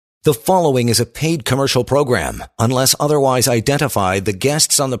The following is a paid commercial program. Unless otherwise identified, the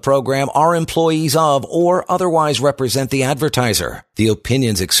guests on the program are employees of or otherwise represent the advertiser. The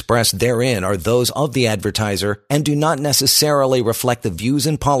opinions expressed therein are those of the advertiser and do not necessarily reflect the views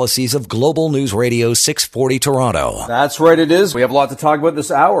and policies of Global News Radio 640 Toronto. That's right, it is. We have a lot to talk about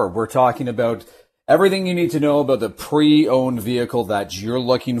this hour. We're talking about everything you need to know about the pre-owned vehicle that you're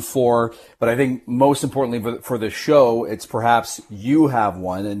looking for. But I think most importantly for the show, it's perhaps you have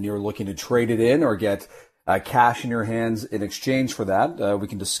one and you're looking to trade it in or get cash in your hands in exchange for that. We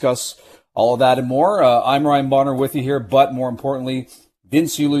can discuss all of that and more. I'm Ryan Bonner with you here, but more importantly,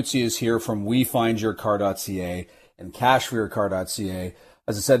 Vince Iuluzzi is here from WeFindYourCar.ca and CashForYourCar.ca.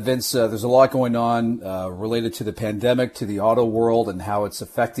 As I said, Vince, there's a lot going on related to the pandemic, to the auto world, and how it's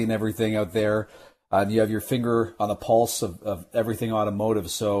affecting everything out there. You have your finger on the pulse of everything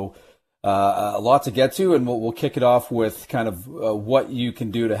automotive. So a lot to get to, and we'll kick it off with kind of what you can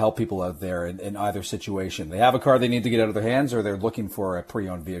do to help people out there in either situation. They have a car they need to get out of their hands, or they're looking for a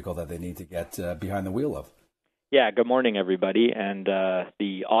pre-owned vehicle that they need to get behind the wheel of. Yeah, good morning, everybody. And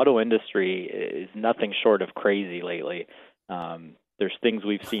the auto industry is nothing short of crazy lately. There's things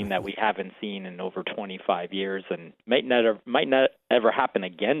we've seen that we haven't seen in over 25 years and might not ever happen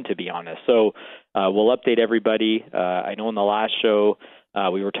again, to be honest. So we'll update everybody. I know in the last show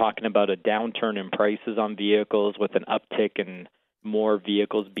we were talking about a downturn in prices on vehicles with an uptick in more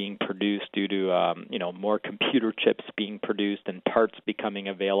vehicles being produced due to more computer chips being produced and parts becoming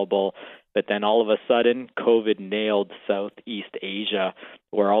available. But then all of a sudden, COVID nailed Southeast Asia,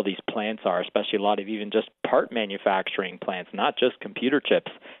 where all these plants are, especially a lot of even just part manufacturing plants, not just computer chips.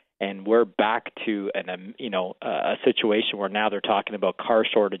 And we're back to a situation where now they're talking about car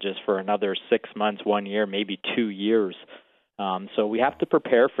shortages for another 6 months, 1 year, maybe 2 years. So we have to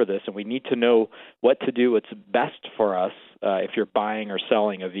prepare for this, and we need to know what to do, what's best for us if you're buying or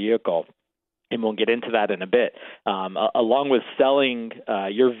selling a vehicle. And we'll get into that in a bit. Along with selling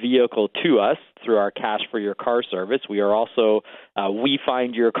your vehicle to us through our Cash for Your Car service, we are also We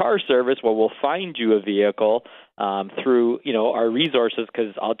Find Your Car service, where we'll find you a vehicle through our resources.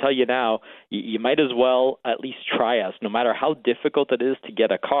 Because I'll tell you now, you might as well at least try us. No matter how difficult it is to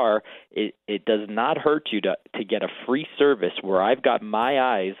get a car, it does not hurt you to get a free service where I've got my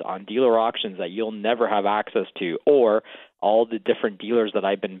eyes on dealer auctions that you'll never have access to, or all the different dealers that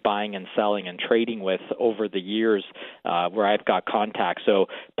I've been buying and selling and trading with over the years where I've got contacts. So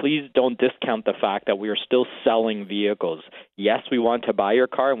please don't discount the fact that we are still selling vehicles. Yes, we want to buy your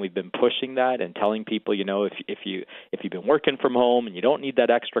car, and we've been pushing that and telling people, if you've been working from home and you don't need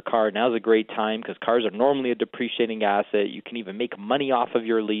that extra car, now's a great time because cars are normally a depreciating asset. You can even make money off of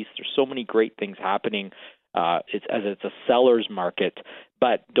your lease. There's so many great things happening. It's a seller's market.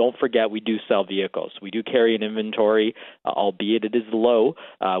 But don't forget, we do sell vehicles. We do carry an inventory, albeit it is low.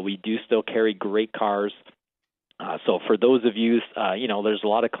 We do still carry great cars. So for those of you, there's a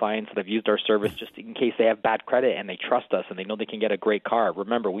lot of clients that have used our service just in case they have bad credit and they trust us and they know they can get a great car.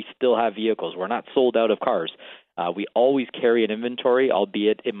 Remember, we still have vehicles. We're not sold out of cars. We always carry an inventory,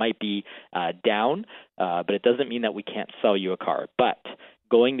 albeit it might be down, but it doesn't mean that we can't sell you a car. But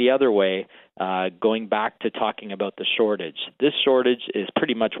going the other way, going back to talking about the shortage. This shortage is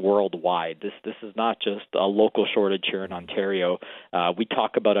pretty much worldwide. This is not just a local shortage here in Ontario. We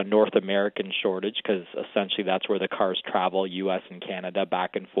talk about a North American shortage because essentially that's where the cars travel, U.S. and Canada,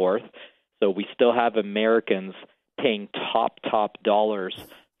 back and forth. So we still have Americans paying top dollars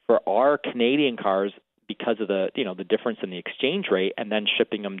for our Canadian cars because of the difference in the exchange rate, and then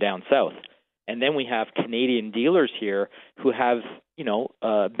shipping them down south. And then we have Canadian dealers here who have,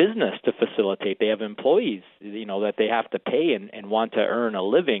 business to facilitate. They have employees, that they have to pay and want to earn a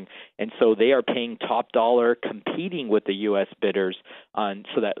living. And so they are paying top dollar, competing with the U.S. bidders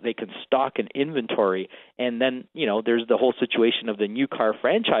so that they can stock an inventory. And then, there's the whole situation of the new car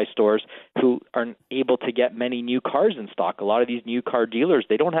franchise stores who aren't able to get many new cars in stock. A lot of these new car dealers,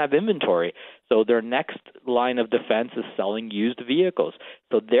 they don't have inventory. So their next line of defense is selling used vehicles.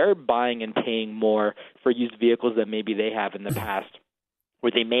 So they're buying and paying more for used vehicles than maybe they have in the past,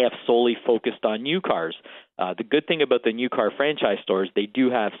 where they may have solely focused on new cars. The good thing about the new car franchise stores, they do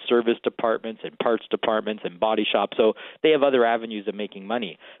have service departments and parts departments and body shops, so they have other avenues of making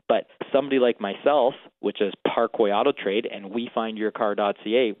money. But somebody like myself, which is Parkway Auto Trade and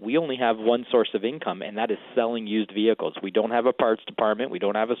WeFindYourCar.ca, we only have one source of income, and that is selling used vehicles. We don't have a parts department. We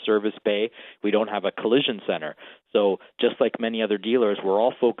don't have a service bay. We don't have a collision center. So just like many other dealers, we're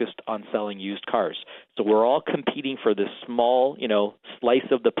all focused on selling used cars. So we're all competing for this small,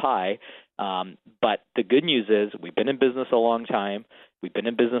 slice of the pie. But the good news is we've been in business a long time. We've been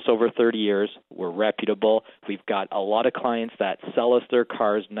in business over 30 years. We're reputable. We've got a lot of clients that sell us their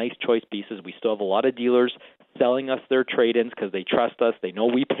cars, nice choice pieces. We still have a lot of dealers selling us their trade-ins because they trust us. They know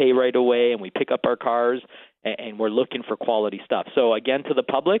we pay right away and we pick up our cars, and we're looking for quality stuff. So again, to the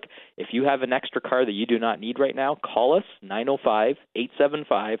public, if you have an extra car that you do not need right now, call us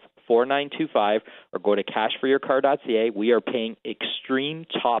 905-875-4925 or go to cashforyourcar.ca. We are paying extreme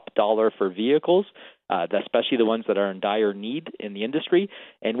top dollar for vehicles, especially the ones that are in dire need in the industry,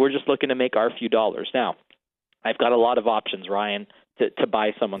 and we're just looking to make our few dollars. Now, I've got a lot of options, Ryan, to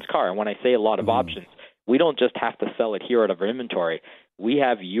buy someone's car. And when I say a lot of options, we don't just have to sell it here out of our inventory. We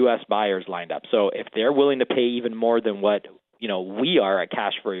have U.S. buyers lined up. So if they're willing to pay even more than what we are at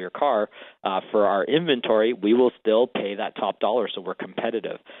Cash for Your Car for our inventory, we will still pay that top dollar, so we're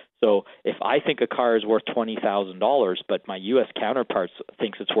competitive. So if I think a car is worth $20,000, but my U.S. counterparts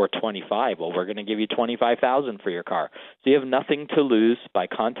thinks it's worth $25,000, well, we're going to give you $25,000 for your car. So you have nothing to lose by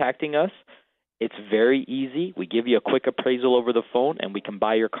contacting us. It's very easy. We give you a quick appraisal over the phone, and we can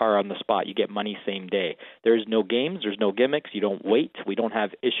buy your car on the spot. You get money same day. There's no games. There's no gimmicks. You don't wait. We don't have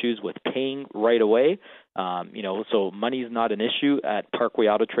issues with paying right away. So money's not an issue at Parkway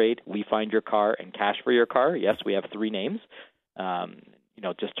Auto Trade. We find your car and Cash for Your Car. Yes, we have 3 names.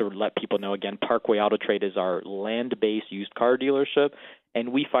 Just to let people know again, Parkway Auto Trade is our land-based used car dealership,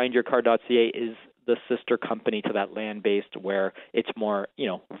 and we find your car.ca is the sister company to that land-based, where it's more,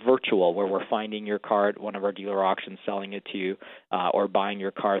 virtual, where we're finding your car at one of our dealer auctions, selling it to you, or buying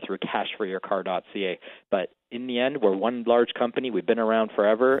your car through cashforyourcar.ca. But in the end, we're one large company. We've been around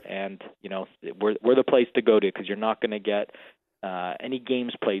forever, and we're the place to go to because you're not going to get any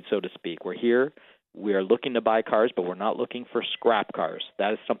games played, so to speak. We're here. We are looking to buy cars, but we're not looking for scrap cars.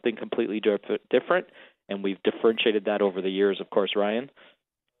 That is something completely different, and we've differentiated that over the years, of course, Ryan.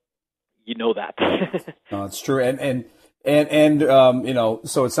 You know that. No, it's true. And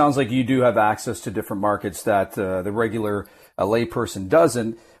so it sounds like you do have access to different markets that the regular layperson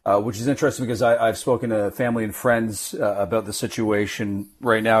doesn't, which is interesting because I've spoken to family and friends about the situation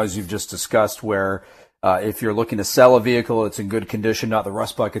right now, as you've just discussed, where if you're looking to sell a vehicle, it's in good condition, not the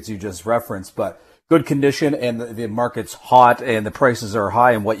rust buckets you just referenced, but good condition, and the market's hot and the prices are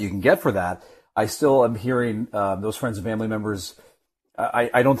high and what you can get for that. I still am hearing those friends and family members,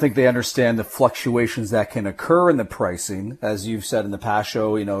 I don't think they understand the fluctuations that can occur in the pricing. As you've said in the past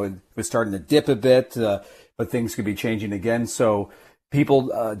show, it was starting to dip a bit, but things could be changing again. So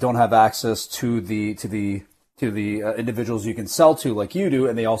people don't have access to the individuals you can sell to like you do,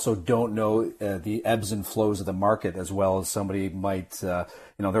 and they also don't know the ebbs and flows of the market as well as somebody might. They're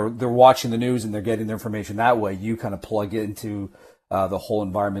watching the news and they're getting their information that way. You kind of plug into the whole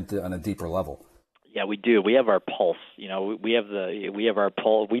environment on a deeper level. Yeah, we do. We have our pulse. We have our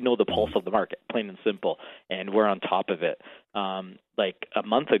pulse. We know the pulse of the market, plain and simple, and we're on top of it. Like a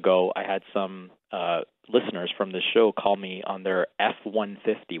month ago, I had some listeners from the show call me on their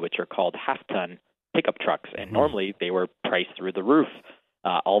F-150, which are called half-ton pickup trucks, and normally they were priced through the roof.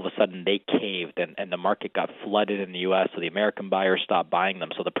 All of a sudden they caved, and the market got flooded in the U.S., so the American buyers stopped buying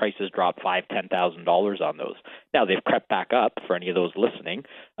them. So the prices dropped $5,000-$10,000 on those. Now they've crept back up for any of those listening,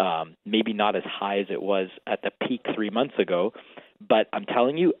 maybe not as high as it was at the peak 3 months ago, but I'm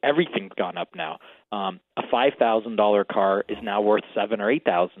telling you, everything's gone up now. A $5,000 car is now worth $7,000 or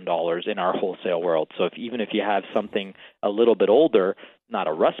 $8,000 in our wholesale world. So even if you have something a little bit older, not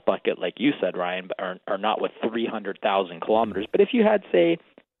a rust bucket like you said, Ryan, or not with 300,000 kilometers, but if you had, say,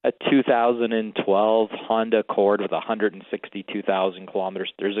 a 2012 Honda Accord with 162,000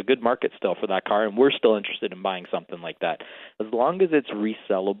 kilometers, there's a good market still for that car, and we're still interested in buying something like that. As long as it's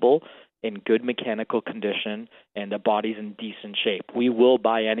resellable, in good mechanical condition, and the body's in decent shape, we will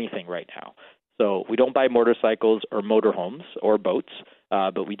buy anything right now. So we don't buy motorcycles or motorhomes or boats,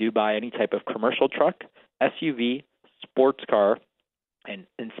 but we do buy any type of commercial truck, SUV, sports car. And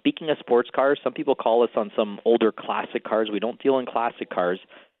speaking of sports cars, some people call us on some older classic cars. We don't deal in classic cars,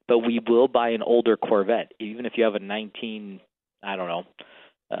 but we will buy an older Corvette, even if you have a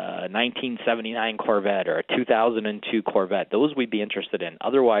 1979 Corvette or a 2002 Corvette. Those we'd be interested in.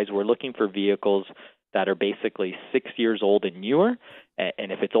 Otherwise, we're looking for vehicles that are basically 6 years old and newer.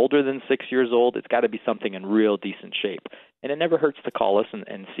 And if it's older than 6 years old, it's got to be something in real decent shape. And it never hurts to call us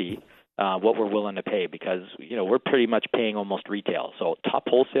and see what we're willing to pay, because we're pretty much paying almost retail. So top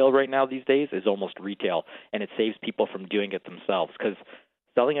wholesale right now these days is almost retail, and it saves people from doing it themselves, because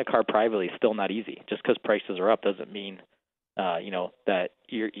selling a car privately is still not easy. Just because prices are up doesn't mean that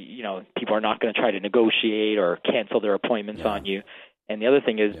people are not going to try to negotiate or cancel their appointments on you. And the other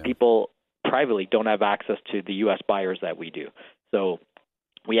thing is people privately don't have access to the U.S. buyers that we do. So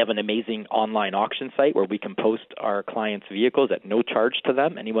We have an amazing online auction site where we can post our clients' vehicles at no charge to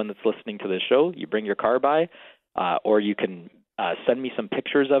them. Anyone that's listening to this show, you bring your car by, or you can send me some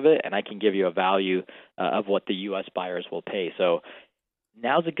pictures of it, and I can give you a value of what the U.S. buyers will pay. So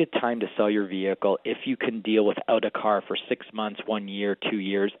now's a good time to sell your vehicle if you can deal without a car for 6 months, 1 year, 2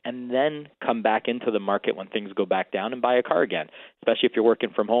 years, and then come back into the market when things go back down and buy a car again, especially if you're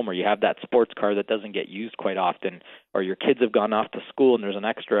working from home or you have that sports car that doesn't get used quite often, or your kids have gone off to school and there's an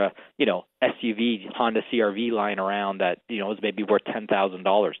extra, SUV, Honda CR-V lying around that, is maybe worth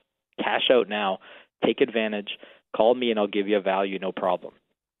 $10,000. Cash out now. Take advantage. Call me and I'll give you a value, no problem.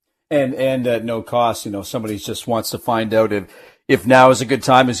 And at no cost, somebody just wants to find out if now is a good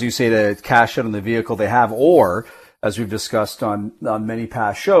time, as you say, to cash out on the vehicle they have, or as we've discussed on many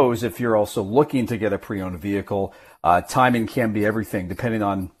past shows, if you're also looking to get a pre-owned vehicle, timing can be everything, depending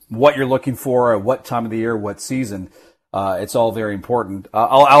on what you're looking for, at what time of the year, what season. It's all very important.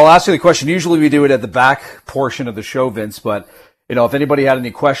 I'll ask you the question. Usually we do it at the back portion of the show, Vince, but if anybody had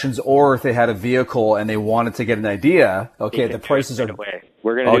any questions or if they had a vehicle and they wanted to get an idea, okay, the prices are... Away.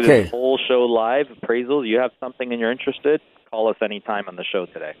 We're going to do this whole show live, appraisals. You have something and you're interested, call us anytime on the show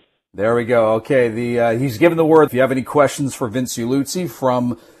today. There we go. Okay, he's given the word. If you have any questions for Vince Iuluzzi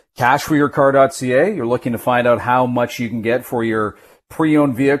from cashforyourcar.ca, you're looking to find out how much you can get for your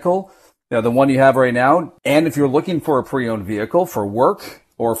pre-owned vehicle, the one you have right now, and if you're looking for a pre-owned vehicle for work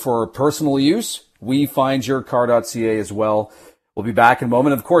or for personal use, wefindyourcar.ca as well. We'll be back in a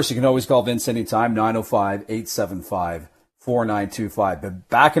moment. Of course, you can always call Vince anytime, 905-875-4925. But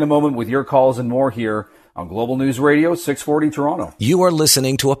back in a moment with your calls and more here on Global News Radio, 640 Toronto. You are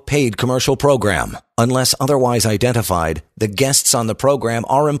listening to a paid commercial program. Unless otherwise identified, the guests on the program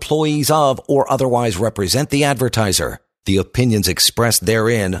are employees of or otherwise represent the advertiser. The opinions expressed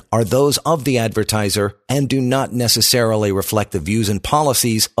therein are those of the advertiser and do not necessarily reflect the views and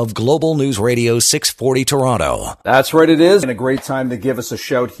policies of Global News Radio 640 Toronto. That's right, it is. And a great time to give us a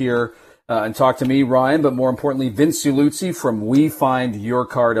shout here and talk to me, Ryan, but more importantly, Vince Iuluzzi from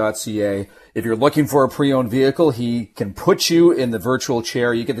wefindyourcar.ca. If you're looking for a pre-owned vehicle, he can put you in the virtual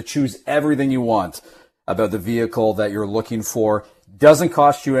chair. You get to choose everything you want about the vehicle that you're looking for. Doesn't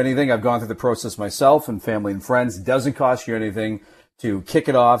cost you anything. I've gone through the process myself and family and friends. Doesn't cost you anything to kick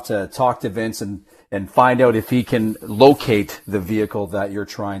it off, to talk to Vince and find out if he can locate the vehicle that you're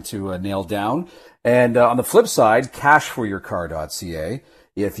trying to nail down. And on the flip side, cashforyourcar.ca.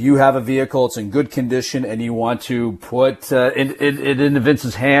 If you have a vehicle, it's in good condition, and you want to put it into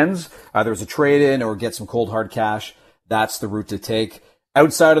Vince's hands, either as a trade-in or get some cold hard cash, that's the route to take.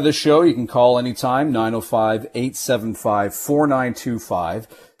 Outside of the show, you can call anytime, 905-875-4925.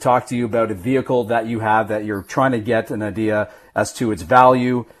 Talk to you about a vehicle that you have that you're trying to get an idea as to its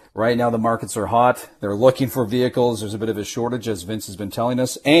value. Right now, the markets are hot. They're looking for vehicles. There's a bit of a shortage, as Vince has been telling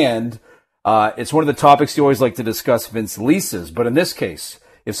us. And it's one of the topics you always like to discuss, Vince, leases. But in this case,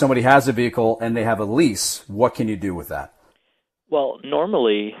 if somebody has a vehicle and they have a lease, what can you do with that? Well,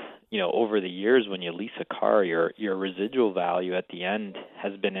 normally, over the years when you lease a car, your residual value at the end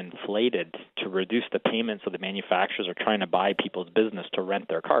has been inflated to reduce the payments, so the manufacturers are trying to buy people's business to rent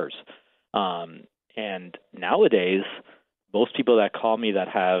their cars. And nowadays, most people that call me that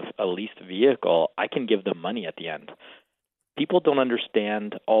have a leased vehicle, I can give them money at the end. People don't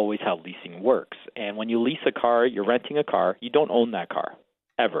understand always how leasing works. And when you lease a car, you're renting a car, you don't own that car,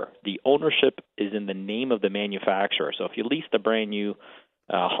 ever. The ownership is in the name of the manufacturer. So if you leased a brand new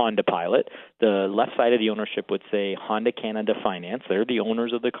Honda Pilot, the left side of the ownership would say Honda Canada Finance. They're the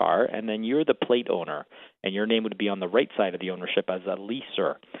owners of the car, and then you're the plate owner, and your name would be on the right side of the ownership as a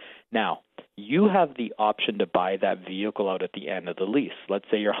leaser. Now, you have the option to buy that vehicle out at the end of the lease. Let's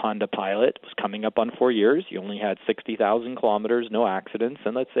say your Honda Pilot was coming up on 4 years. You only had 60,000 kilometers, no accidents,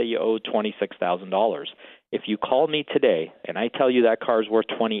 and let's say you owe $26,000. If you call me today and I tell you that car is worth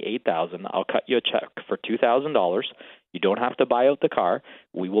 $28,000, I'll cut you a check for $2,000. You don't have to buy out the car.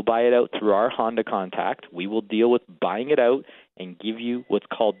 We will buy it out through our Honda contact. We will deal with buying it out and give you what's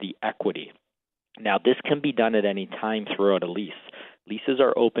called the equity. Now, this can be done at any time throughout a lease. Leases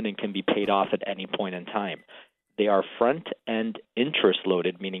are open and can be paid off at any point in time. They are front-end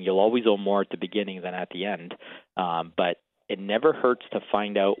interest-loaded, meaning you'll always owe more at the beginning than at the end. But it never hurts to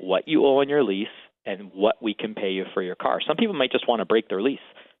find out what you owe on your lease and what we can pay you for your car. Some people might just want to break their lease.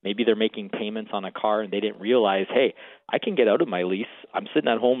 Maybe they're making payments on a car and they didn't realize, hey, I can get out of my lease. I'm sitting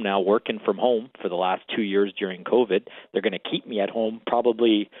at home now working from home for the last 2 years during COVID. They're going to keep me at home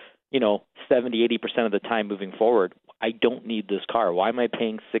probably, 70-80% of the time moving forward. I don't need this car. Why am I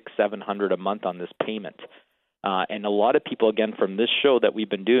paying $600-700 a month on this payment? And a lot of people, again, from this show that we've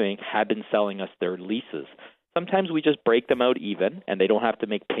been doing have been selling us their leases. Sometimes we just break them out even, and they don't have to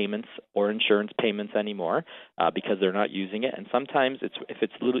make payments or insurance payments anymore because they're not using it. And sometimes if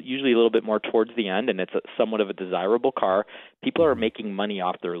it's usually a little bit more towards the end and it's somewhat of a desirable car, people are making money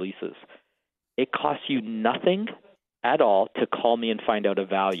off their leases. It costs you nothing at all to call me and find out a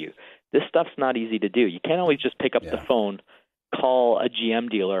value. This stuff's not easy to do. You can't always just pick up the phone, call a GM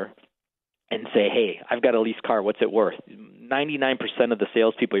dealer, and say, hey, I've got a lease car. What's it worth? 99% of the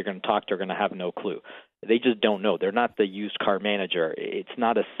salespeople you're going to talk to are going to have no clue. They just don't know. They're not the used car manager. It's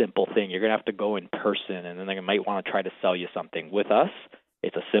not a simple thing. You're going to have to go in person, and then they might want to try to sell you something. With us,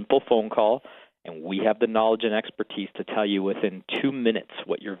 it's a simple phone call, and we have the knowledge and expertise to tell you within 2 minutes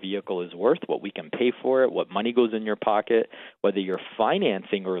what your vehicle is worth, what we can pay for it, what money goes in your pocket, whether you're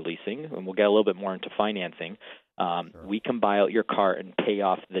financing or leasing, and we'll get a little bit more into financing. We can buy out your car and pay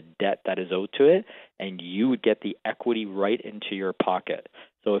off the debt that is owed to it, and you would get the equity right into your pocket.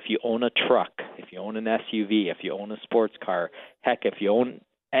 So if you own a truck, if you own an SUV, if you own a sports car, heck, if you own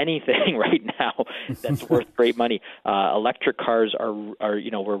anything right now that's worth great money, electric cars are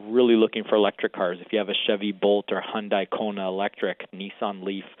we're really looking for electric cars. If you have a Chevy Bolt or Hyundai Kona electric, Nissan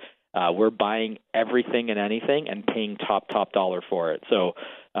Leaf, we're buying everything and anything and paying top dollar for it. So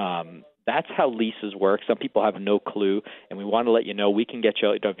that's how leases work. Some people have no clue, and we want to let you know we can get you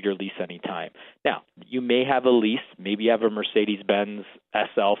out of your lease anytime. Now, you may have a lease. Maybe you have a Mercedes-Benz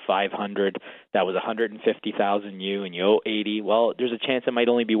SL 500 that was $150,000 new, and you owe $80,000. Well, there's a chance it might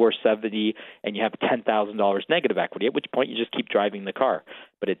only be worth $70,000, and you have $10,000 negative equity, at which point you just keep driving the car.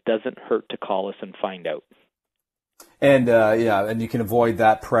 But it doesn't hurt to call us and find out. And and you can avoid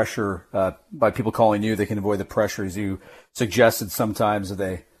that pressure by people calling you. They can avoid the pressure, as you suggested. Sometimes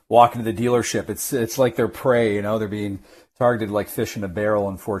they walk into the dealership, it's like they're prey. They're being targeted like fish in a barrel,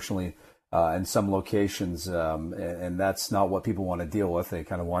 unfortunately, in some locations, and that's not what people want to deal with. They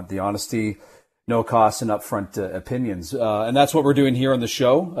kind of want the honesty, no cost, and upfront opinions, and that's what we're doing here on the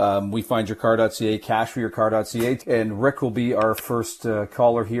show. We find your car.ca, cashforyourcar.ca, and Rick will be our first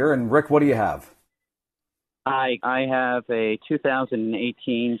caller here. And Rick, what do you have? I have a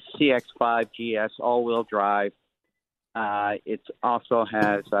 2018 CX-5 GS all-wheel drive. It also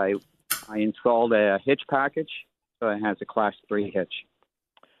has, I installed a hitch package, so it has a Class 3 hitch.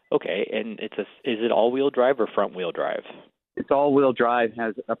 Okay, and is it all-wheel drive or front-wheel drive? It's all-wheel drive,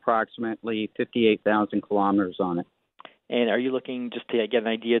 has approximately 58,000 kilometers on it. And are you looking just to get an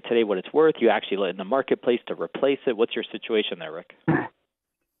idea today what it's worth? You actually let in the marketplace to replace it? What's your situation there, Rick?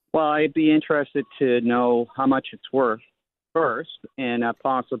 Well, I'd be interested to know how much it's worth first and a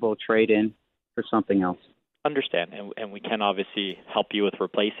possible trade-in for something else. Understand, and we can obviously help you with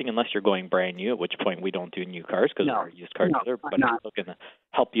replacing unless you're going brand new, at which point we don't do new cars because we're a used car dealer. But I'm looking to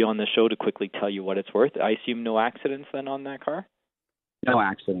help you on the show to quickly tell you what it's worth. I assume no accidents then on that car? No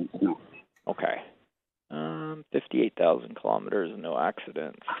accidents, no. Okay. 58,000 kilometers, no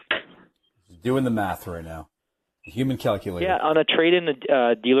accidents. Doing the math right now. Human calculator. Yeah, on a trade-in,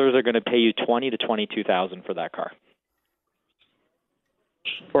 dealers are going to pay you $20,000 to $22,000 for that car.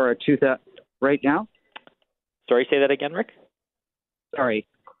 For a 2000 right now? Sorry, say that again, Rick? Sorry,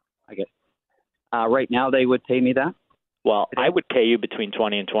 I get. Right now, they would pay me that. Well, I would pay you between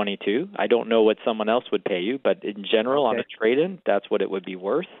 $20,000 and $22,000. I don't know what someone else would pay you, but in general, on a trade-in, that's what it would be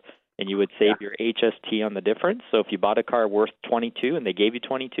worth, and you would save your HST on the difference. So if you bought a car worth $22,000 and they gave you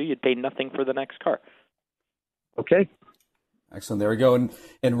 $22,000, you'd pay nothing for the next car. Okay. Excellent. There we go.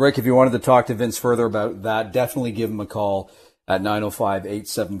 And Rick, if you wanted to talk to Vince further about that, definitely give him a call at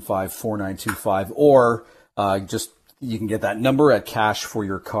 905-875-4925, or just you can get that number at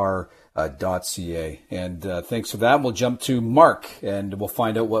cashforyourcar.ca. And thanks for that. We'll jump to Mark, and we'll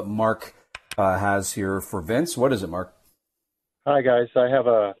find out what Mark has here for Vince. What is it, Mark? Hi, guys. I have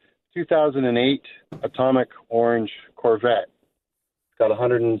a 2008 Atomic Orange Corvette. It's got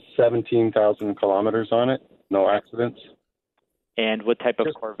 117,000 kilometers on it. No accidents. And what type of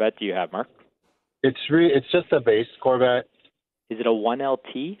Corvette do you have, Mark? It's just a base Corvette. Is it a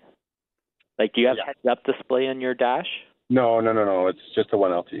 1LT? Like, do you have heads-up display on your dash? No. It's just a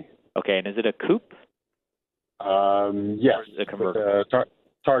 1LT. Okay, and is it a coupe? Yes. Or is it a convertible?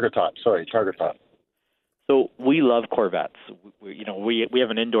 Targa top. Sorry, Targa top. So we love Corvettes. We have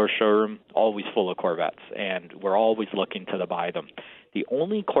an indoor showroom always full of Corvettes, and we're always looking to buy them. The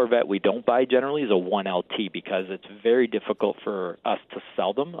only Corvette we don't buy generally is a 1LT because it's very difficult for us to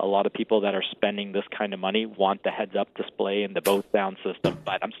sell them. A lot of people that are spending this kind of money want the heads-up display and the both sound system,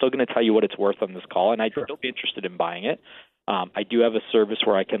 but I'm still going to tell you what it's worth on this call, and I'd still be interested in buying it. I do have a service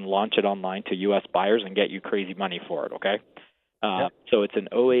where I can launch it online to U.S. buyers and get you crazy money for it, okay? So it's an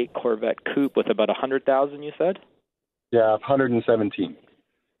 08 Corvette Coupe with about 100,000, you said? Yeah, 117.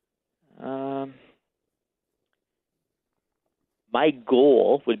 My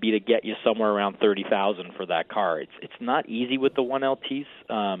goal would be to get you somewhere around $30,000 for that car. It's not easy with the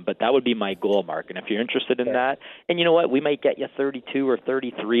 1LTs, but that would be my goal, Mark. And if you're interested in that, and you know what, we might get you 32 or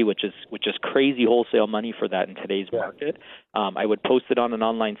 33, which is crazy wholesale money for that in today's market. I would post it on an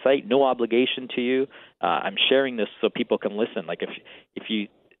online site, no obligation to you. I'm sharing this so people can listen. Like if we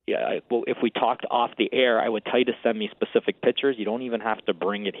talked off the air, I would tell you to send me specific pictures. You don't even have to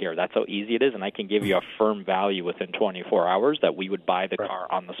bring it here. That's how easy it is, and I can give you a firm value within 24 hours that we would buy the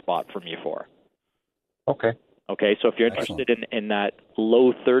car on the spot from you for. Okay. Okay, so if you're interested in that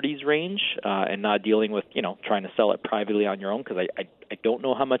low 30s range and not dealing with, trying to sell it privately on your own, because I don't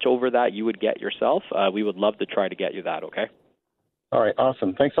know how much over that you would get yourself, we would love to try to get you that, okay? All right,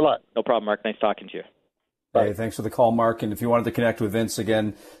 awesome. Thanks a lot. No problem, Mark. Nice talking to you. Hey, thanks for the call, Mark. And if you wanted to connect with Vince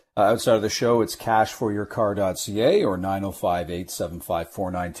again outside of the show, it's cashforyourcar.ca or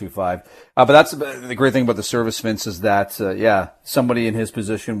 905-875-4925. But that's the great thing about the service, Vince, is that, somebody in his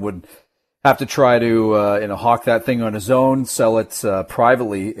position would have to try to, hawk that thing on his own, sell it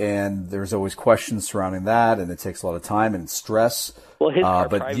privately, and there's always questions surrounding that, and it takes a lot of time and stress. Well, his car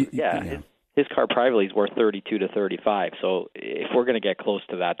his car privately is worth 32 to 35. So if we're going to get close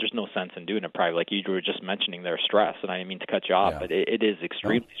to that, there's no sense in doing it private. Like you were just mentioning their stress, and I didn't mean to cut you off, but it is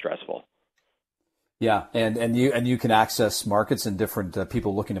extremely stressful. Yeah, and you can access markets and different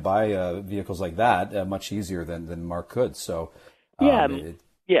people looking to buy vehicles like that much easier than Mark could. So a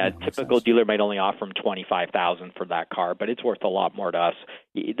typical dealer might only offer him $25,000 for that car, but it's worth a lot more to us.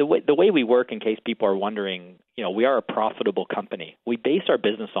 The way we work, in case people are wondering, we are a profitable company. We base our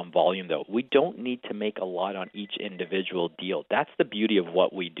business on volume, though. We don't need to make a lot on each individual deal. That's the beauty of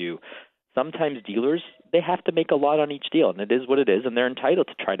what we do. Sometimes dealers, they have to make a lot on each deal, and it is what it is, and they're entitled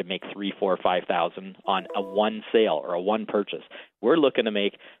to try to make $3,000, $4,000, $5,000 on a one sale or a one purchase. We're looking to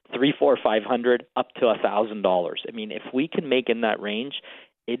make $300, $400, $500 up to $1,000. I mean, if we can make in that range,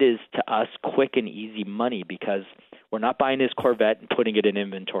 it is to us quick and easy money because we're not buying his Corvette and putting it in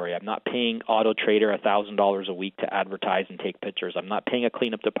inventory. I'm not paying Auto Trader $1,000 a week to advertise and take pictures. I'm not paying a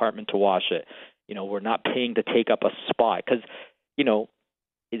cleanup department to wash it. We're not paying to take up a spot because,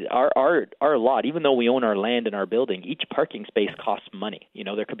 our lot, even though we own our land and our building, each parking space costs money.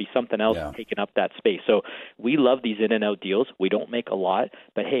 There could be something else taking up that space. So we love these in and out deals. We don't make a lot,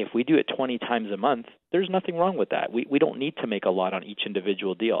 but hey, if we do it 20 times a month, there's nothing wrong with that. We don't need to make a lot on each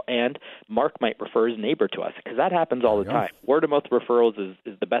individual deal. And Mark might refer his neighbor to us because that happens all the time. Word of mouth referrals is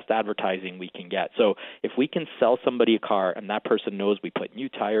the best advertising we can get. So if we can sell somebody a car and that person knows we put new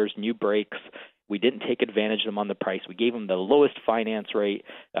tires, new brakes, we didn't take advantage of them on the price. We gave them the lowest finance rate,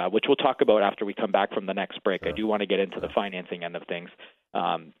 which we'll talk about after we come back from the next break. I do want to get into the financing end of things.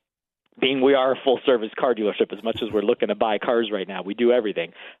 Being we are a full-service car dealership, as much as we're looking to buy cars right now, we do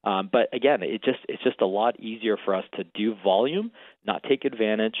everything. But again, it's just a lot easier for us to do volume, not take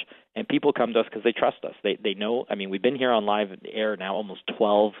advantage, and people come to us because they trust us. They know. I mean, we've been here on live air now almost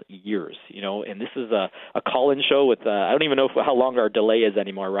 12 years, and this is a call-in show with I don't even know how long our delay is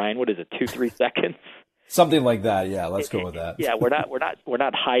anymore, Ryan. What is it, 2-3 seconds? Something like that, yeah. Let's go with that. Yeah, we're not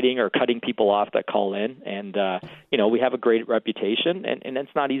hiding or cutting people off that call in, and we have a great reputation, and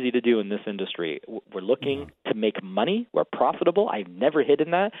it's not easy to do in this industry. We're looking to make money. We're profitable. I've never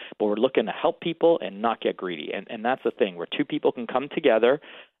hidden that, but we're looking to help people and not get greedy, and that's the thing where two people can come together,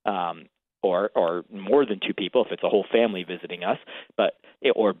 or more than two people if it's a whole family visiting us,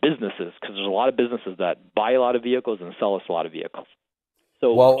 or businesses, because there's a lot of businesses that buy a lot of vehicles and sell us a lot of vehicles.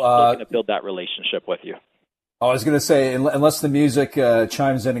 So we're going to build that relationship with you. I was going to say, unless the music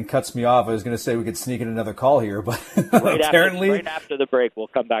chimes in and cuts me off, I was going to say we could sneak in another call here, but apparently... Right after the break, we'll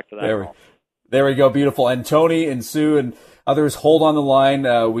come back to that. There we go. Beautiful. And Tony and Sue and others, hold on the line.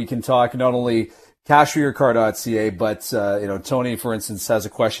 We can talk not only cashforyourcar.ca, but Tony, for instance, has a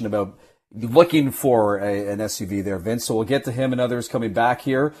question about looking for an SUV there, Vince. So we'll get to him and others coming back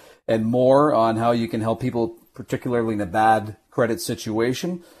here and more on how you can help people, particularly in a bad credit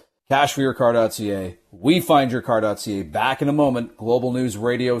situation. Cashforyourcar.ca. WeFindYourCar.ca. Back in a moment. Global News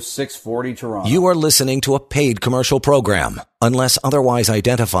Radio 640 Toronto. You are listening to a paid commercial program. Unless otherwise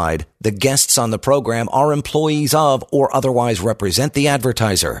identified, the guests on the program are employees of or otherwise represent the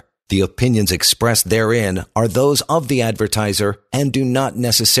advertiser. The opinions expressed therein are those of the advertiser and do not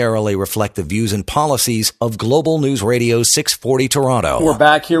necessarily reflect the views and policies of Global News Radio 640 Toronto. We're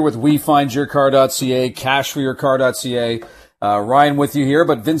back here with WeFindYourCar.ca, CashForYourCar.ca. Ryan with you here,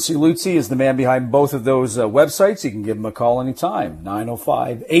 but Vince Luzzi is the man behind both of those websites. You can give him a call anytime,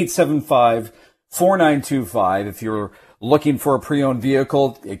 905-875-4925. If you're looking for a pre-owned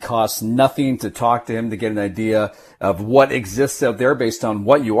vehicle, it costs nothing to talk to him to get an idea of what exists out there based on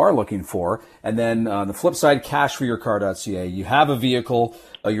what you are looking for. And then on the flip side, cashforyourcar.ca. You have a vehicle,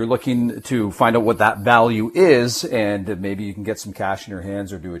 you're looking to find out what that value is, and maybe you can get some cash in your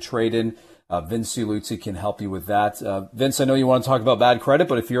hands or do a trade-in. Vince Ciuluzzi can help you with that. Vince, I know you want to talk about bad credit,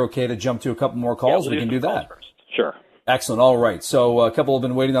 but if you're okay to jump to a couple more calls, we can do that. First. Sure. Excellent. All right. So a couple have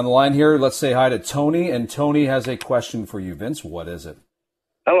been waiting on the line here. Let's say hi to Tony, and Tony has a question for you. Vince, what is it?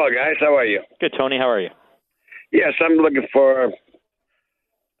 Hello, guys. How are you? Good, Tony. How are you? Yes, I'm looking for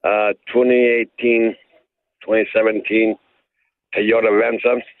 2018, 2017 Toyota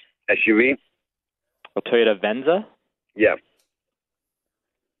Venza SUV. A Toyota Venza? Yeah.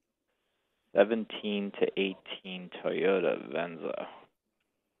 17 to 18 Toyota Venza.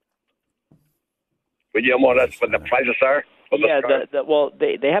 Would you know what the prices are? Yeah,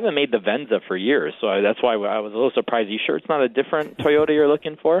 they haven't made the Venza for years, so that's why I was a little surprised. You sure it's not a different Toyota you're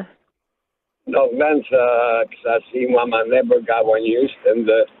looking for? No, Venza, because I seen one. My neighbor got one used, and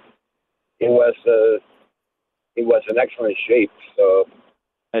it was in excellent shape. So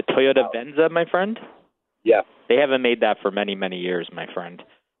a Toyota Venza, my friend? Yeah. They haven't made that for many, many years, my friend.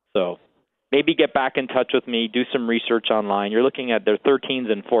 So maybe get back in touch with me, do some research online. You're looking at their 13s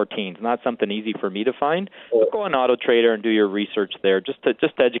and 14s, not something easy for me to find. But go on Auto Trader and do your research there just to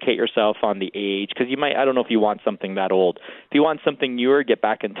educate yourself on the age, because you might, I don't know if you want something that old. If you want something newer, get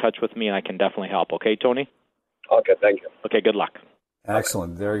back in touch with me and I can definitely help. Okay, Tony? Okay, thank you. Okay, good luck.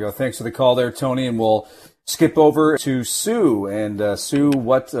 Excellent. There you go. Thanks for the call there, Tony, and we'll skip over to Sue. And Sue,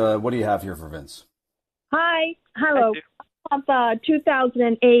 what do you have here for Vince? Hi. Hello. Hi, I have a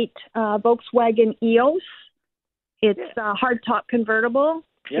 2008 Volkswagen EOS. It's a hardtop convertible.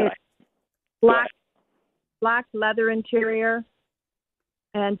 Yeah. It's black leather interior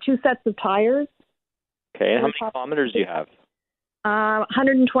and 2 sets of tires. Okay, and how many kilometers do you have?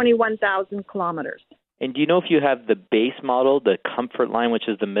 121,000 kilometers. And do you know if you have the base model, the comfort line, which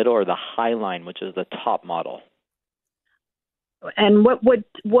is the middle, or the high line, which is the top model? And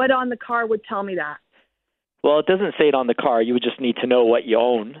what on the car would tell me that? Well, it doesn't say it on the car. You would just need to know what you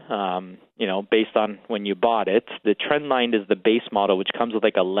own, based on when you bought it. The Trendline is the base model, which comes with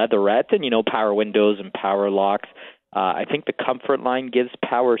like a leatherette and, power windows and power locks. I think the Comfort line gives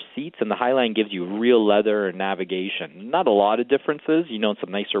power seats, and the Highline gives you real leather and navigation. Not a lot of differences,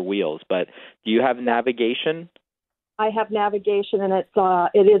 some nicer wheels. But do you have navigation? I have navigation, and it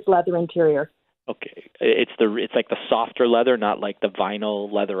is leather interior. Okay, it's like the softer leather, not like the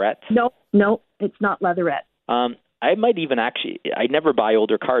vinyl leatherette. No, it's not leatherette. I might even I never buy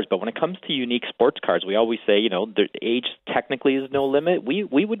older cars, but when it comes to unique sports cars, we always say, the age technically is no limit. We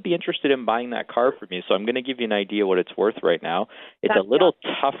would be interested in buying that car from you, so I'm going to give you an idea what it's worth right now. It's a little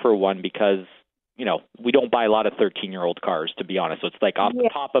tougher one because, we don't buy a lot of 13-year-old cars, to be honest. So it's like off the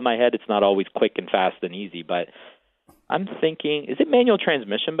top of my head, it's not always quick and fast and easy, but I'm thinking, is it manual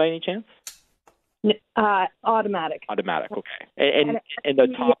transmission by any chance? Automatic. Automatic, okay. And the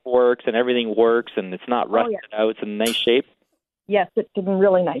top works and everything works and it's not rusted out. It's in nice shape? Yes, it's in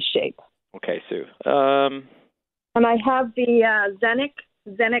really nice shape. Okay, Sue. And I have the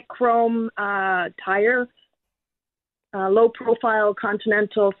Zenic Chrome tire, low-profile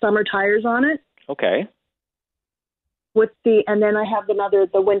Continental summer tires on it. Okay. And then I have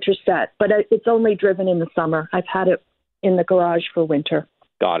the winter set, but it's only driven in the summer. I've had it in the garage for winter.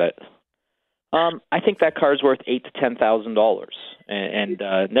 Got it. I think that car is worth $8,000 to $10,000,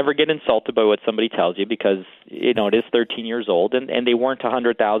 and never get insulted by what somebody tells you because it is 13 years old and they weren't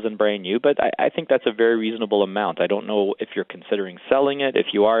 100,000 brand new. But I think that's a very reasonable amount. I don't know if you're considering selling it. If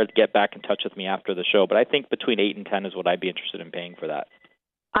you are, get back in touch with me after the show. But I think between 8 and 10 is what I'd be interested in paying for that.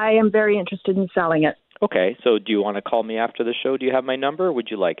 I am very interested in selling it. Okay, so do you want to call me after the show? Do you have my number, or would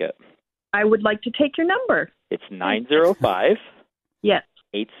you like it? I would like to take your number. It's 905. Yes.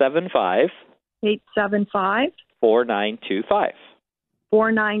 875. 875. 4925.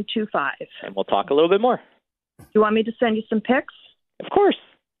 4925. And we'll talk a little bit more. Do you want me to send you some pics? Of course.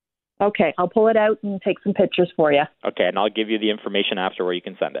 Okay, I'll pull it out and take some pictures for you. Okay, and I'll give you the information after where you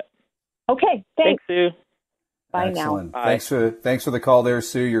can send it. Okay, thanks. Thanks, Sue. Bye. Excellent. Now. Bye. Thanks for the call there,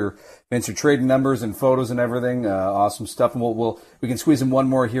 Sue. Your trading numbers and photos and everything. Awesome stuff. And we can squeeze in one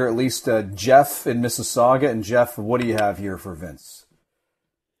more here at least. Jeff in Mississauga. And Jeff, what do you have here for Vince?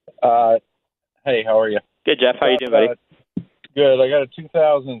 Hey, how are you? Good, Jeff. How are you doing, buddy? Good. I got a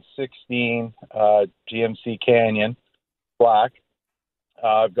 2016 GMC Canyon, black.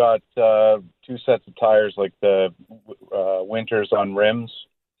 I've got 2 sets of tires, like the winters on rims,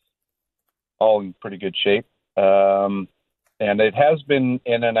 all in pretty good shape. And it has been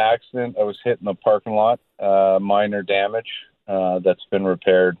in an accident. I was hit in the parking lot, minor damage that's been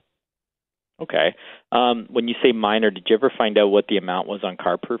repaired. Okay. When you say minor, did you ever find out what the amount was on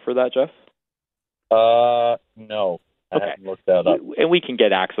CarProof for that, Jeff? No. I Okay. haven't looked that up. And we can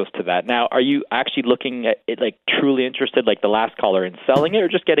get access to that. Now, are you actually looking at it, like truly interested, like the last caller, in selling it, or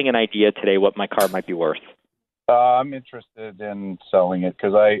just getting an idea today what my car might be worth? I'm interested in selling it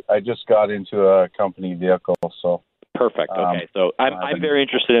because I just got into a company vehicle, so. Perfect. Okay, so I'm very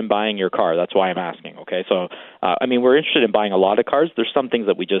interested in buying your car. That's why I'm asking. Okay, so I mean, we're interested in buying a lot of cars. There's some things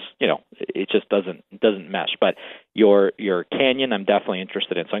that we just, it just doesn't mesh. But your Canyon, I'm definitely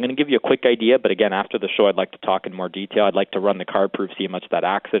interested in. So I'm going to give you a quick idea. But again, after the show, I'd like to talk in more detail. I'd like to run the CarProof, see how much that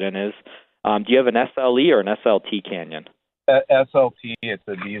accident is. Do you have an SLE or an SLT Canyon? SLT. It's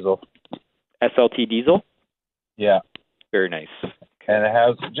a diesel. SLT diesel. Yeah. Very nice. And it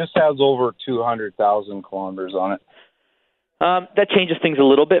has over 200,000 kilometers on it. That changes things a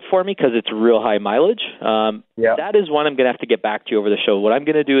little bit for me because it's real high mileage. Yeah. That is one I'm going to have to get back to you over the show. What I'm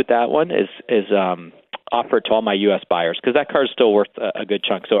going to do with that one is offer it to all my U.S. buyers because that car is still worth a good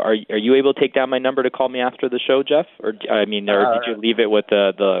chunk. So are you able to take down my number to call me after the show, Jeff? Or did you leave it with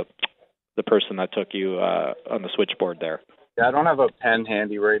the person that took you on the switchboard there? Yeah, I don't have a pen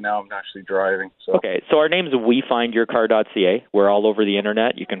handy right now. I'm actually driving. So. Okay, so our name is WeFindYourCar.ca. We're all over the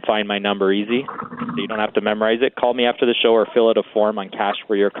internet. You can find my number easy, so you don't have to memorize it. Call me after the show or fill out a form on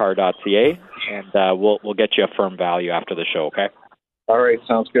cashforyourcar.ca, and we'll get you a firm value after the show, okay? All right,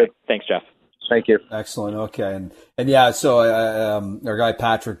 sounds good. Thanks, Jeff. Thank you. Excellent. Okay, and yeah, so our guy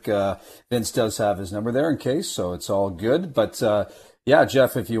Patrick Vince does have his number there in case, so it's all good. But yeah,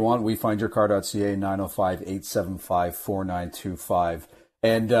 Jeff, if you want, WeFindYourCar.ca 905-875-4925.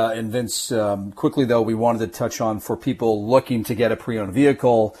 And Vince, quickly though, we wanted to touch on for people looking to get a pre-owned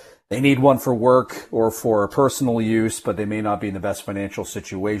vehicle. They need one for work or for personal use, but they may not be in the best financial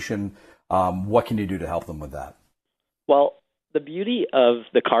situation. What can you do to help them with that? Well, the beauty of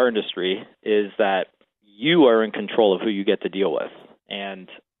the car industry is that you are in control of who you get to deal with. And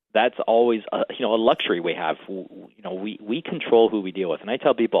that's always a luxury we have. We control who we deal with. And I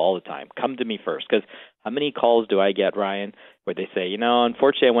tell people all the time, come to me first. Because how many calls do I get, Ryan, where they say,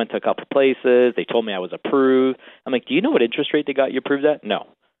 unfortunately I went to a couple places. They told me I was approved. I'm like, do you know what interest rate they got you approved at? No.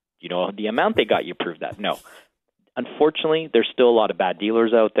 Do you know the amount they got you approved at? No. Unfortunately, there's still a lot of bad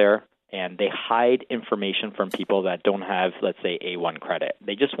dealers out there. And they hide information from people that don't have, let's say, A1 credit.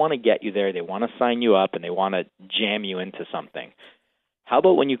 They just want to get you there. They want to sign you up, and they want to jam you into something. How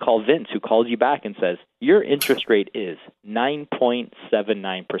about when you call Vince, who calls you back and says, your interest rate is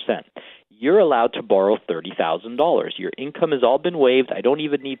 9.79%. You're allowed to borrow $30,000. Your income has all been waived. I don't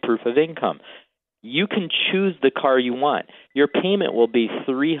even need proof of income. You can choose the car you want. Your payment will be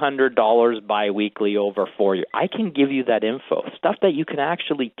 $300 biweekly over 4 years. I can give you that info, stuff that you can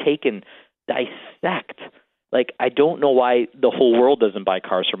actually take and dissect. Like, I don't know why the whole world doesn't buy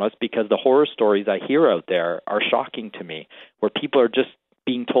cars from us, because the horror stories I hear out there are shocking to me, where people are just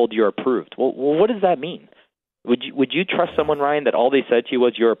being told you're approved. Well, what does that mean? Would you trust someone, Ryan, that all they said to you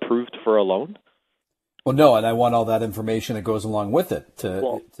was you're approved for a loan? Well, no, and I want all that information that goes along with it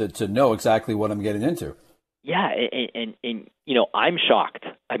to know exactly what I'm getting into. Yeah, and I'm shocked.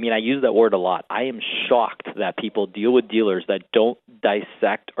 I mean, I use that word a lot. I am shocked that people deal with dealers that don't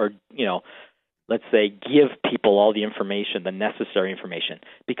dissect or, let's say, give people all the information, the necessary information,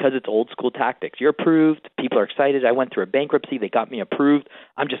 because it's old school tactics. You're approved. People are excited. I went through a bankruptcy. They got me approved.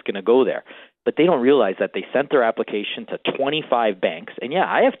 I'm just going to go there. But they don't realize that they sent their application to 25 banks. And yeah,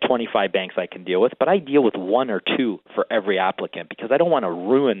 I have 25 banks I can deal with, but I deal with one or two for every applicant because I don't want to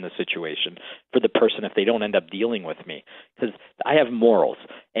ruin the situation for the person if they don't end up dealing with me, because I have morals.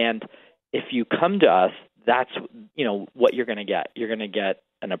 And if you come to us, that's, what you're going to get. You're going to get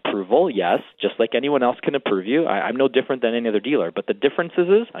an approval, yes, just like anyone else can approve you. I'm no different than any other dealer. But the difference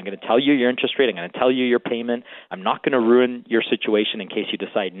is I'm going to tell you your interest rate. I'm going to tell you your payment. I'm not going to ruin your situation in case you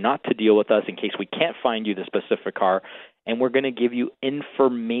decide not to deal with us, in case we can't find you the specific car. And we're going to give you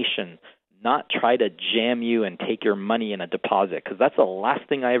information, not try to jam you and take your money in a deposit, because that's the last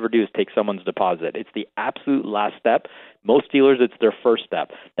thing I ever do is take someone's deposit. It's the absolute last step. Most dealers, it's their first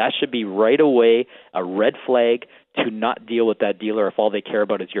step. That should be right away a red flag to not deal with that dealer if all they care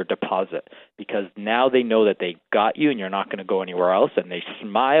about is your deposit, because now they know that they got you and you're not going to go anywhere else, and they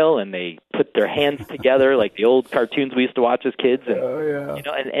smile and they put their hands together like the old cartoons we used to watch as kids,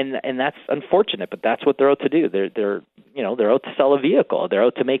 and and that's unfortunate, but that's what they're out to do. They're out to sell a vehicle. They're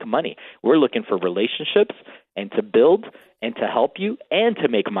out to make money. We're looking for relationships and to build and to help you and to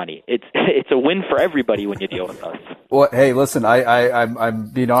make money. It's a win for everybody when you deal with us. Well, hey, listen,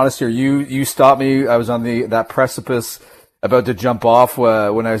 I'm being honest here. You stopped me. I was on that precipice, about to jump off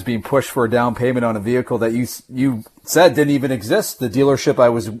when I was being pushed for a down payment on a vehicle that you said didn't even exist. The dealership I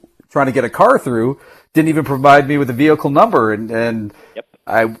was trying to get a car through didn't even provide me with a vehicle number, and Yep.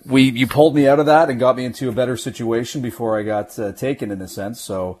 you pulled me out of that and got me into a better situation before I got taken, in a sense.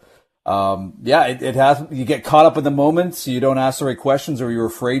 So it has. You get caught up in the moment, so you don't ask the right questions, or you're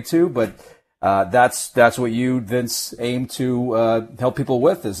afraid to. But that's what you, Vince, aim to help people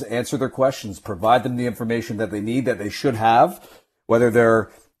with, is answer their questions, provide them the information that they need, that they should have, whether they're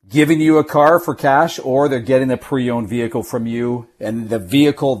giving you a car for cash or they're getting a pre-owned vehicle from you and the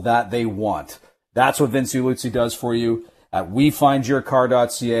vehicle that they want. That's what Vince Iuluzzi does for you at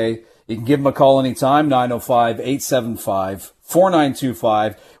wefindyourcar.ca. You can give him a call anytime, 905-875-4925.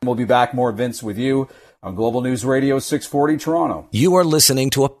 And we'll be back, more Vince with you on Global News Radio 640 Toronto. You are listening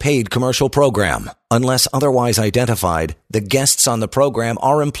to a paid commercial program. Unless otherwise identified, the guests on the program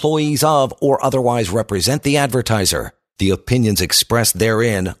are employees of or otherwise represent the advertiser. The opinions expressed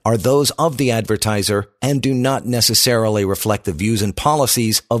therein are those of the advertiser and do not necessarily reflect the views and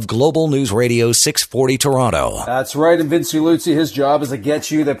policies of Global News Radio 640 Toronto. That's right, and Vince Iuluzzi, his job is to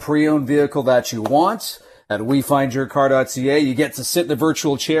get you the pre-owned vehicle that you want. At wefindyourcar.ca, you get to sit in the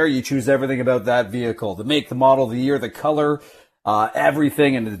virtual chair. You choose everything about that vehicle, the make, the model, the year, the color,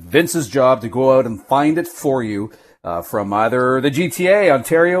 everything. And it's Vince's job to go out and find it for you from either the GTA,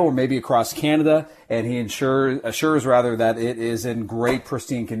 Ontario, or maybe across Canada. And he assures that it is in great,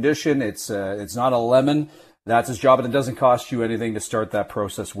 pristine condition. It's not a lemon. That's his job, and it doesn't cost you anything to start that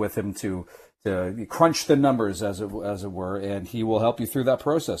process with him to crunch the numbers, as it were. And he will help you through that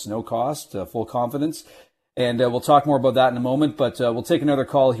process. No cost, full confidence. And we'll talk more about that in a moment, but we'll take another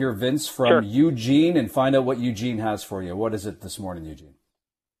call here, Vince, from Sure. Eugene, and find out what Eugene has for you. What is it this morning, Eugene?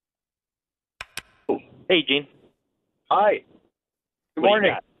 Hey, Gene. Hi. Good What do you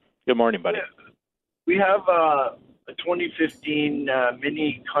morning. got? Good morning, buddy. We have a 2015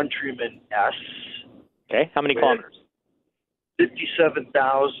 Mini Countryman S. Okay. How many kilometers?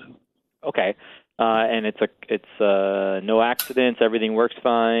 57,000. Okay. And it's no accidents. Everything works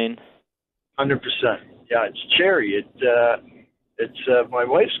fine. 100%. Yeah, it's cherry. It's my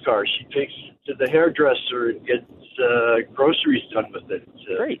wife's car. She takes it to the hairdresser and gets groceries done with it.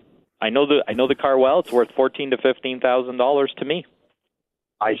 Great. I know the car well. It's worth $14,000 to $15,000 to me.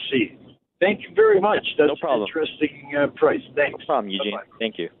 I see. Thank you very much. That's No problem. an interesting price. Thanks. No problem, Eugene. Bye-bye.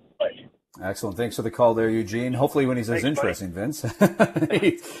 Thank you. Bye. Excellent. Thanks for the call there, Eugene. Hopefully when he's as Thanks, interesting, Vince.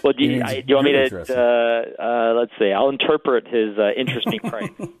 Well, do you want me to, let's see, I'll interpret his interesting price.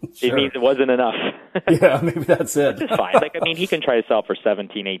 Sure. It means it wasn't enough. Yeah, maybe that's it. It's fine. He can try to sell for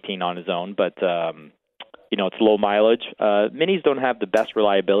 17, 18 on his own, but, it's low mileage. Minis don't have the best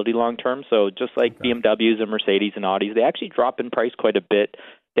reliability long term, so just like BMWs and Mercedes and Audis, they actually drop in price quite a bit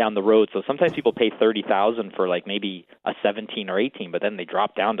down the road. So sometimes people pay $30,000 for maybe a 17 or 18, but then they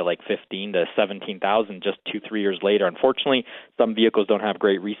drop down to 15 to 17,000 just 2-3 years later. Unfortunately, some vehicles don't have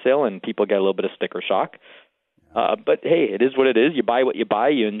great resale, and people get a little bit of sticker shock. But hey, it is what it is. You buy what you buy,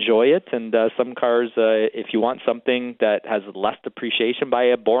 you enjoy it, and some cars, if you want something that has less depreciation, buy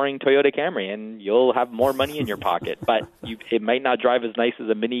a boring Toyota Camry, and you'll have more money in your pocket. But it might not drive as nice as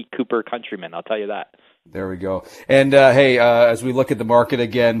a Mini Cooper Countryman, I'll tell you that. There we go. And as we look at the market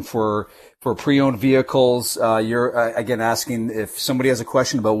again for pre-owned vehicles, you're again asking if somebody has a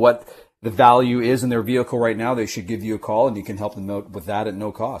question about what the value is in their vehicle right now, they should give you a call, and you can help them out with that at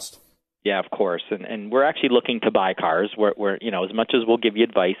no cost. Yeah, of course. And we're actually looking to buy cars. We're as much as we'll give you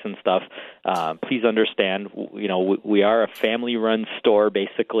advice and stuff, please understand, we are a family-run store,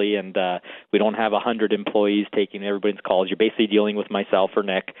 basically, and we don't have 100 employees taking everybody's calls. You're basically dealing with myself or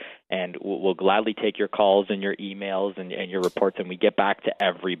Nick, and we'll gladly take your calls and your emails and your reports, and we get back to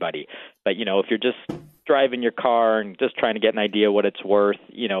everybody. But, if you're just driving your car and just trying to get an idea what it's worth,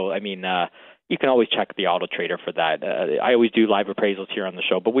 you can always check the Auto Trader for that. I always do live appraisals here on the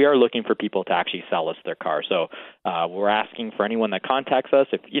show, but we are looking for people to actually sell us their car. So we're asking for anyone that contacts us,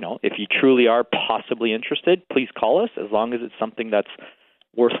 if you truly are possibly interested, please call us, as long as it's something that's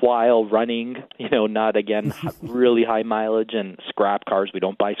worthwhile running, not, again, really high mileage and scrap cars. We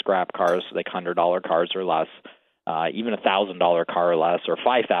don't buy scrap cars, like $100 cars or less. Even $1,000 car or less, or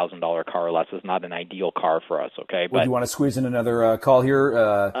 $5,000 car or less is not an ideal car for us. Okay, Well, do you want to squeeze in another call here?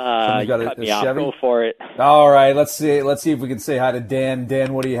 You cut me off. Go for it. All right, let's see if we can say hi to Dan.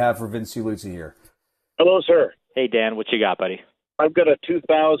 Dan, what do you have for Vince Iuluzzi here? Hello, sir. Hey, Dan, what you got, buddy? I've got a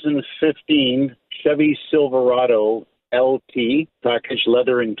 2015 Chevy Silverado LT, package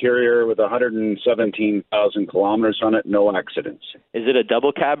leather interior with 117,000 kilometers on it, no accidents. Is it a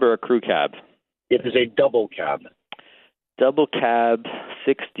double cab or a crew cab? It is a double cab. Double cab,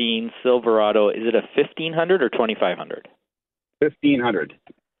 16 Silverado. Is it a 1500 or 2500? $1,500.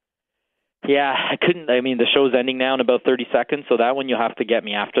 Yeah, I couldn't. I mean, the show's ending now in about 30 seconds, so that one you'll have to get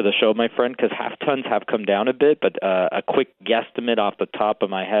me after the show, my friend, because half tons have come down a bit. But a quick guesstimate off the top of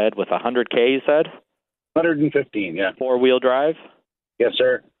my head with 100K, you said? 115, yeah. 4-wheel drive? Yes,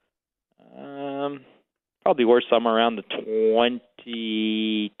 sir. Probably worth somewhere around the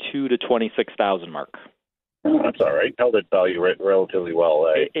 22 to 26,000 mark. Oh, that's all right. Held its value relatively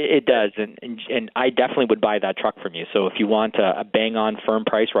well. It does, and I definitely would buy that truck from you. So if you want a bang-on firm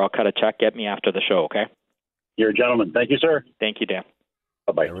price where I'll cut a check, get me after the show, okay? You're a gentleman. Thank you, sir. Thank you, Dan.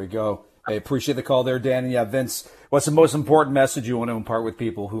 Bye-bye. There we go. I appreciate the call there, Dan. And yeah, Vince, what's the most important message you want to impart with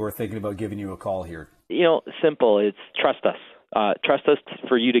people who are thinking about giving you a call here? Simple. It's trust us. Trust us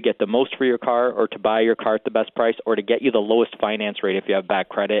for you to get the most for your car, or to buy your car at the best price, or to get you the lowest finance rate if you have bad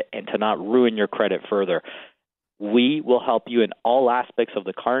credit, and to not ruin your credit further. We will help you in all aspects of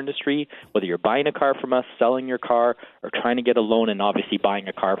the car industry, whether you're buying a car from us, selling your car, or trying to get a loan and obviously buying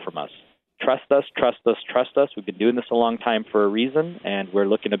a car from us. Trust us, trust us, trust us. We've been doing this a long time for a reason, and we're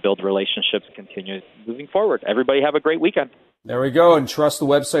looking to build relationships and continue moving forward. Everybody have a great weekend. There we go. And trust the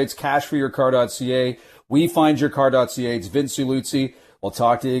websites, cashforyourcar.ca, wefindyourcar.ca. It's Vince Suluzzi. We'll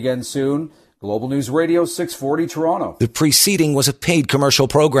talk to you again soon. Global News Radio 640 Toronto. The preceding was a paid commercial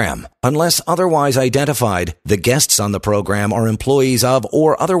program. Unless otherwise identified, the guests on the program are employees of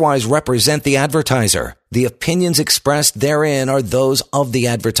or otherwise represent the advertiser. The opinions expressed therein are those of the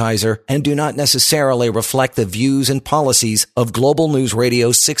advertiser and do not necessarily reflect the views and policies of Global News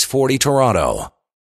Radio 640 Toronto.